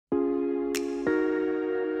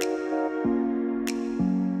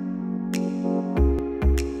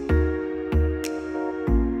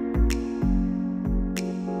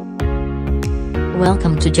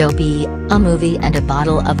Welcome to Joby, a movie and a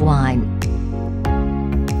bottle of wine.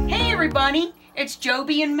 Hey everybody, it's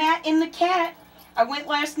Joby and Matt in the cat. I went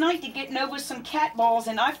last night to get Nova some cat balls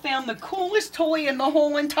and I found the coolest toy in the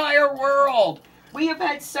whole entire world. We have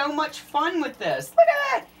had so much fun with this. Look at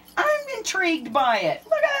that. I'm intrigued by it.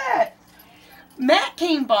 Look at that. Matt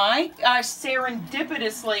came by,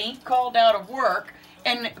 serendipitously called out of work,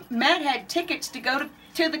 and Matt had tickets to go to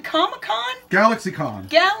the Comic-Con? Galaxycon.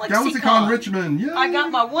 Galaxycon Richmond. Yay. I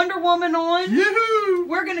got my Wonder Woman on. Yoo-hoo.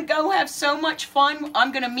 We're going to go have so much fun.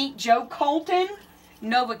 I'm going to meet Joe Colton.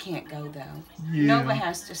 Nova can't go, though. Yeah. Nova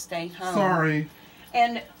has to stay home. Sorry.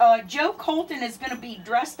 And Joe Colton is going to be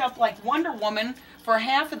dressed up like Wonder Woman for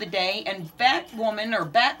half of the day and Batwoman or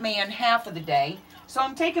Batman half of the day. So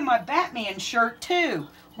I'm taking my Batman shirt, too.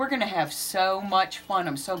 We're going to have so much fun.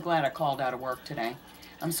 I'm so glad I called out of work today.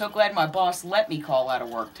 I'm so glad my boss let me call out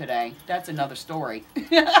of work today. That's another story.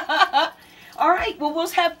 All right, well, we'll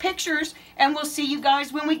have pictures, and we'll see you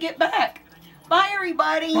guys when we get back. Bye,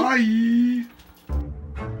 everybody. Bye.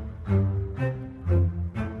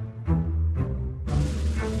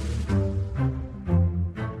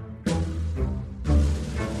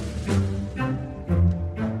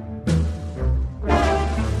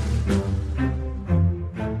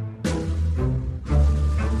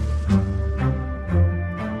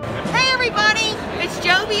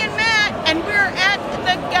 Joby and Matt, and we're at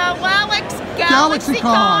the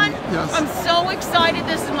Galaxycon. Yes. I'm so excited.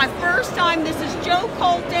 This is my first time. This is Joe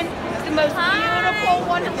Colton, the most beautiful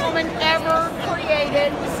Wonder Woman ever created.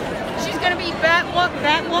 She's going to be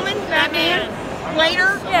Batman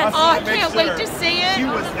later. Yes. Oh, I can't wait to see it.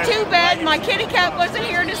 Too bad my kitty cat wasn't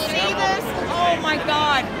here to see this. Oh my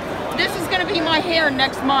God. This is going to be my hair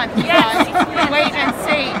next month, you guys. Wait and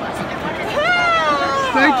see.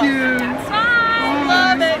 Thank you.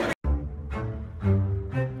 Love it.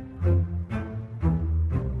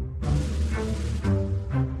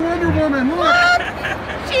 Wonder Woman, look.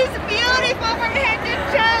 She's beautiful from head to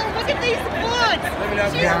toe. Look at these boots.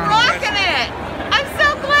 She's rocking it. I'm so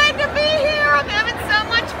glad to be here. I'm having so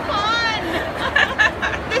much fun.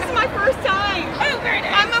 This is my first time. Oh, very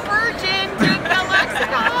nice. I'm a virgin to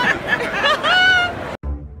Galaxycon.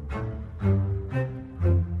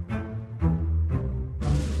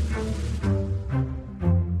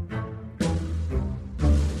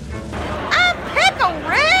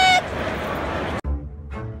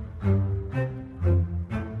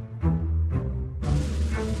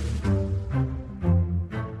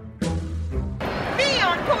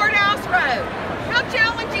 How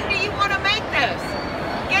challenging do you want to make this?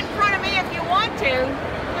 Get in front of me if you want to.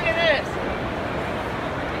 Look at this.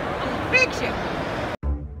 I'm fiction.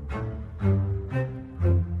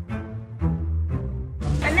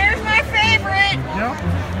 And there's my favorite.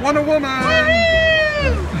 Yep. Wonder Woman. Woo!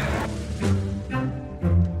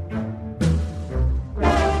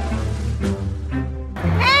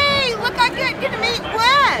 Hey, look, I get to meet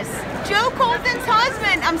Wes. Joe Colton's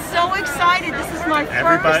husband. I'm so excited. This is my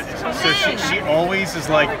first thing. So she always is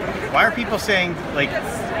like, why are people saying, like,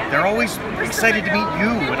 they're always excited to meet you?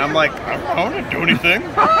 And I'm like, I don't want to do anything.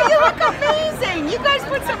 Oh, you look amazing. You guys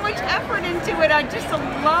put so much effort into it. I just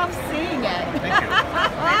love seeing it. Thank you.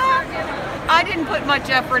 I didn't put much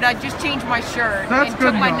effort. I just changed my shirt and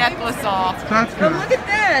took my necklace off. That's good. But look at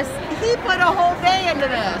this. He put a whole day into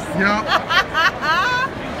this. Yep.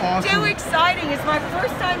 Awesome. Too exciting. It's my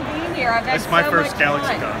first time being here. I've had It's my first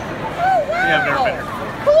Galaxycon. Oh, wow. Yeah, I've never been here.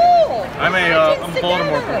 Cool. I'm a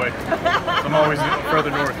Baltimore boy. I'm always further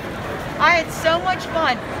north. I had so much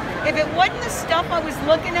fun. If it wasn't the stuff I was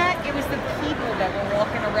looking at, it was the people that were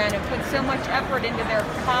walking around and put so much effort into their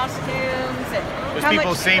costumes. And those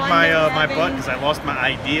people saved my my butt because I lost my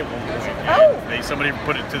ID at one point. Oh. Somebody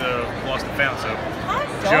put it to the Lost and Found. So Hot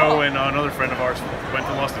dog. Joe and another friend of ours went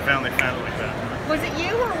to Lost and Found. They found it like that. Was it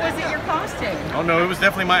you or was it your costume? Oh no, it was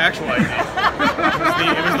definitely my actual ID.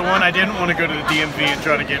 It was the one I didn't want to go to the DMV and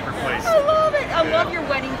try to get replaced. I love it. I love your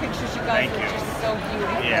wedding pictures, you guys. Thank you. Are just so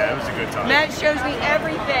beautiful. Yeah, it was a good time. Matt shows me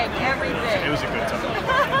everything. It was a good time.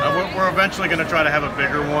 We're eventually going to try to have a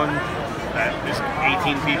bigger one that is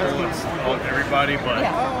 18 people. It's everybody, but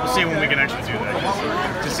we'll see when we can actually do that.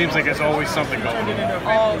 It just seems like there's always something going on.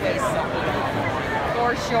 Always something.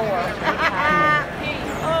 For sure.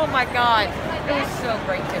 Oh my God. It was so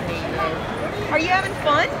great to meet you. Are you having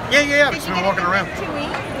fun? Yeah. I've Did just you been get walking around. To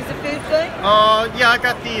eat? Was the food good? Yeah, I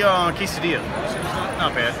got the quesadilla.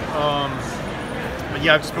 Not bad. But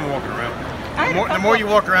yeah, I've just been walking around. The more you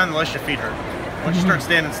walk around, the less your feet hurt. Once you start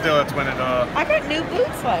standing still, that's when it. I got new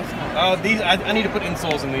boots last night. These I need to put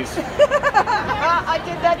insoles in these. I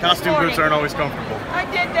did that this Costume morning. boots aren't always comfortable. I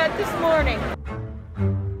did that this morning.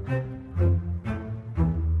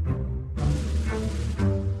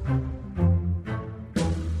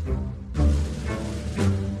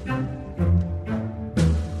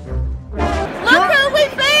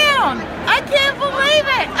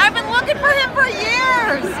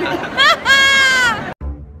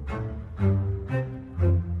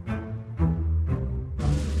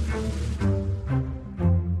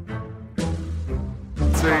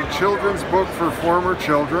 children's book for former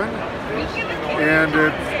children, and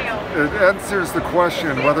it answers the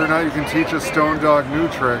question whether or not you can teach a stone dog new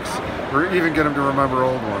tricks or even get him to remember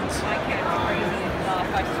old ones.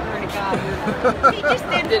 He just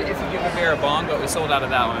did If You Give a Bear a Bong, but we sold out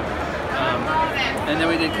of that one. And then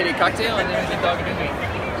we did Kitty Cocktail, and then we did Dog and Doobie.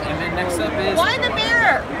 And then next up is... Why the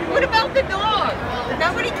bear? What about the dog?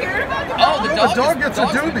 Nobody cared about the dog? Oh, the dog gets a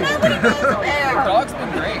doobie. Nobody knows the bear. The dog's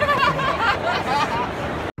been great.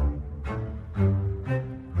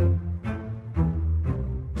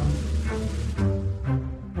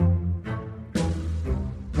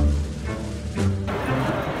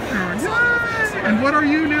 And what are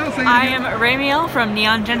you now? Say I am Ramiel from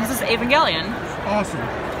Neon Genesis Evangelion. Awesome.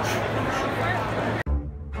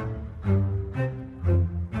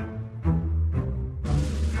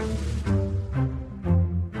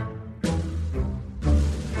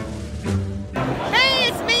 Hey,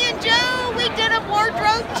 it's me and Joe. We did a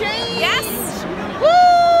wardrobe change. Yes. Woo!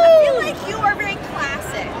 I feel like you are very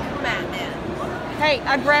classic, Batman. Hey,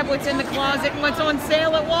 I grabbed what's in the closet and what's on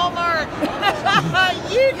sale at Walmart.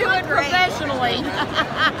 You do it professionally.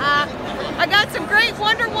 I got some great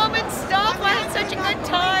Wonder Woman stuff. I had such a good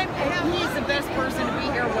time. He's the best person to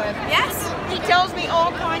be here with. Yes. He tells me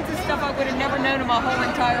all kinds of stuff I would have never known in my whole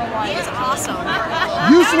entire life. He is awesome.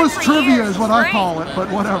 Useless trivia is what I call it, but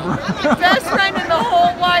whatever. Best friend in the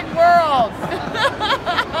whole wide world.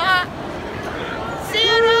 See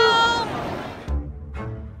you now.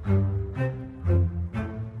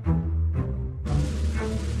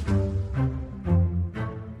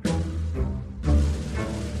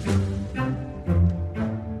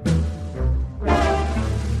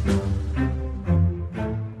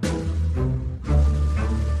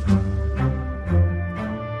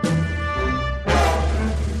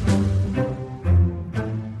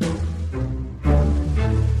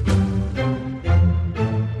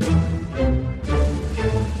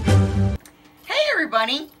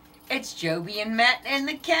 It's Joby and Matt and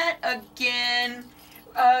the cat again.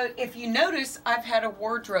 If you notice, I've had a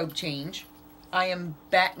wardrobe change. I am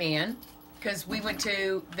Batman because we went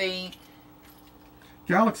to the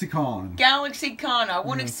Galaxycon. Galaxycon. I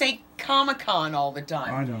want to say Comic-Con all the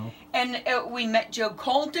time. I know. And we met Joe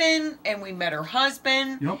Colton and we met her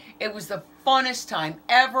husband. Yep. It was the funnest time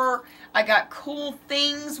ever. I got cool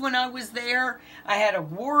things when I was there. I had a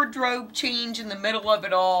wardrobe change in the middle of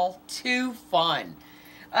it all. Too fun.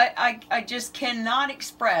 I just cannot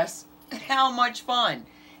express how much fun.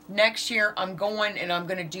 Next year I'm going and I'm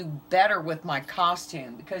going to do better with my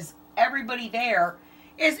costume because everybody there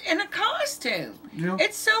is in a costume. Yep.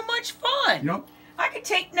 It's so much fun. Yep. I could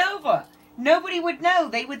take Nova. Nobody would know.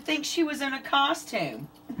 They would think she was in a costume.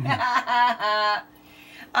 I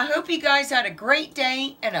hope you guys had a great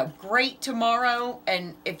day and a great tomorrow.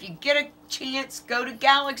 And if you get a chance, go to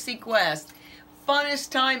Galaxy Quest. Funnest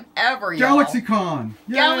time ever, y'all. Galaxycon.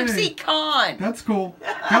 Yay. Galaxycon. That's cool.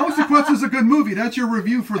 Galaxy Quest is a good movie. That's your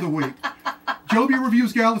review for the week. Joby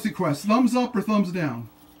reviews Galaxy Quest. Thumbs up or thumbs down?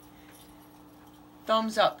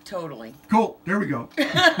 Thumbs up, totally. Cool. There we go.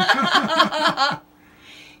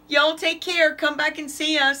 Y'all take care. Come back and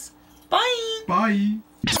see us. Bye. Bye.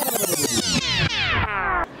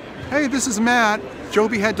 Hey, this is Matt.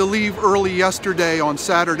 Joby had to leave early yesterday on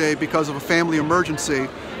Saturday because of a family emergency.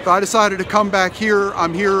 So I decided to come back here.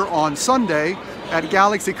 I'm here on Sunday at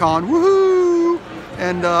Galaxycon. Woohoo!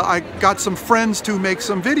 And I got some friends to make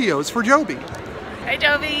some videos for Joby. Hey,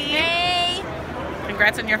 Joby. Hey.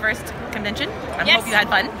 Congrats on your first convention. I Yes. hope you had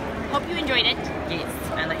fun. Hope you enjoyed it. Yes.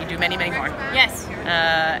 And that you do many, many more. Yes.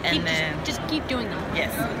 And then... Just keep doing them.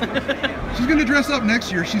 Yes. She's going to dress up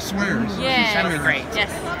next year. She swears. Yes. That'll be great. Yes.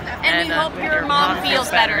 And we hope your mom feels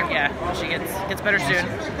better. Yeah. She gets better soon.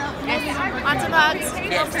 Yes. Lots of hugs.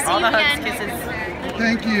 Yes. Hope to see All you the hugs, again. kisses.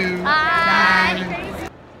 Thank you. Bye.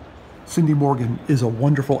 Cindy Morgan is a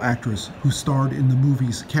wonderful actress who starred in the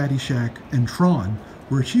movies Caddyshack and Tron,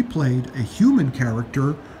 where she played a human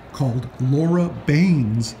character called Laura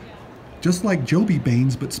Baines, just like Joby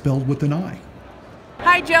Baines, but spelled with an I.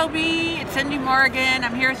 Hi Joby, it's Cindy Morgan.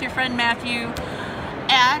 I'm here with your friend Matthew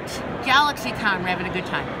at Galaxycon. We're having a good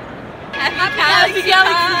time. Happy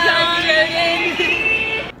Galaxycon.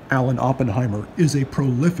 Alan Oppenheimer is a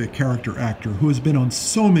prolific character actor who has been on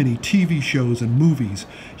so many TV shows and movies.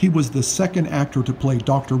 He was the second actor to play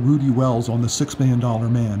Dr. Rudy Wells on The $6 Million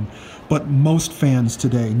Man, but most fans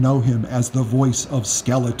today know him as the voice of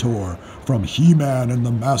Skeletor from He-Man and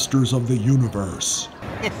the Masters of the Universe.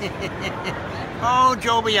 Oh,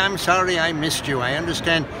 Joby, I'm sorry I missed you. I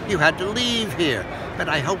understand you had to leave here, but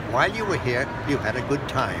I hope while you were here, you had a good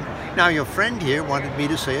time. Now, your friend here wanted me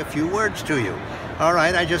to say a few words to you. All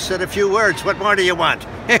right, I just said a few words. What more do you want?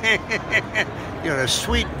 You're a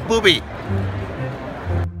sweet boobie.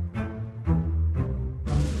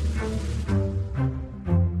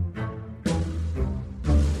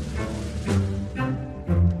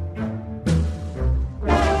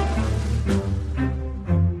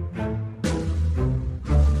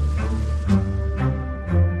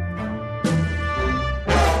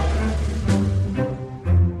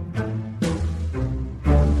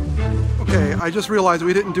 I just realized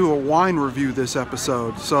we didn't do a wine review this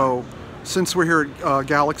episode, so since we're here at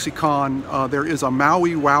Galaxycon, there is a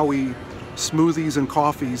Maui Wowie smoothies and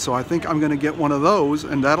coffees, so I think I'm going to get one of those,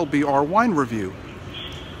 and that'll be our wine review.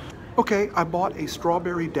 Okay, I bought a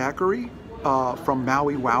strawberry daiquiri from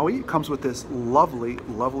Maui Wowie. It comes with this lovely,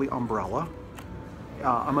 lovely umbrella.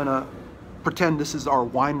 I'm going to pretend this is our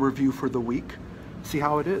wine review for the week. See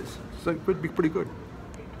how it is. So it could be pretty good.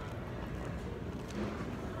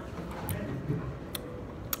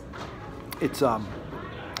 It's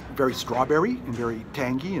very strawberry and very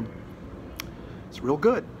tangy, and it's real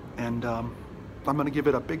good. And I'm going to give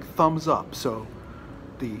it a big thumbs up. So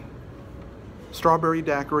the strawberry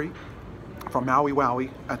daiquiri from Maui Wowie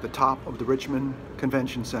at the top of the Richmond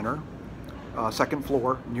Convention Center, second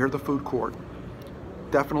floor near the food court.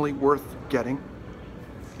 Definitely worth getting.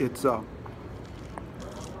 It's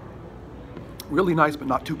really nice, but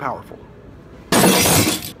not too powerful.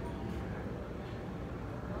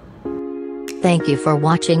 Thank you for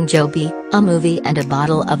watching Joby, a movie and a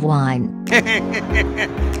bottle of wine.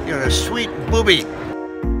 You're a sweet boobie.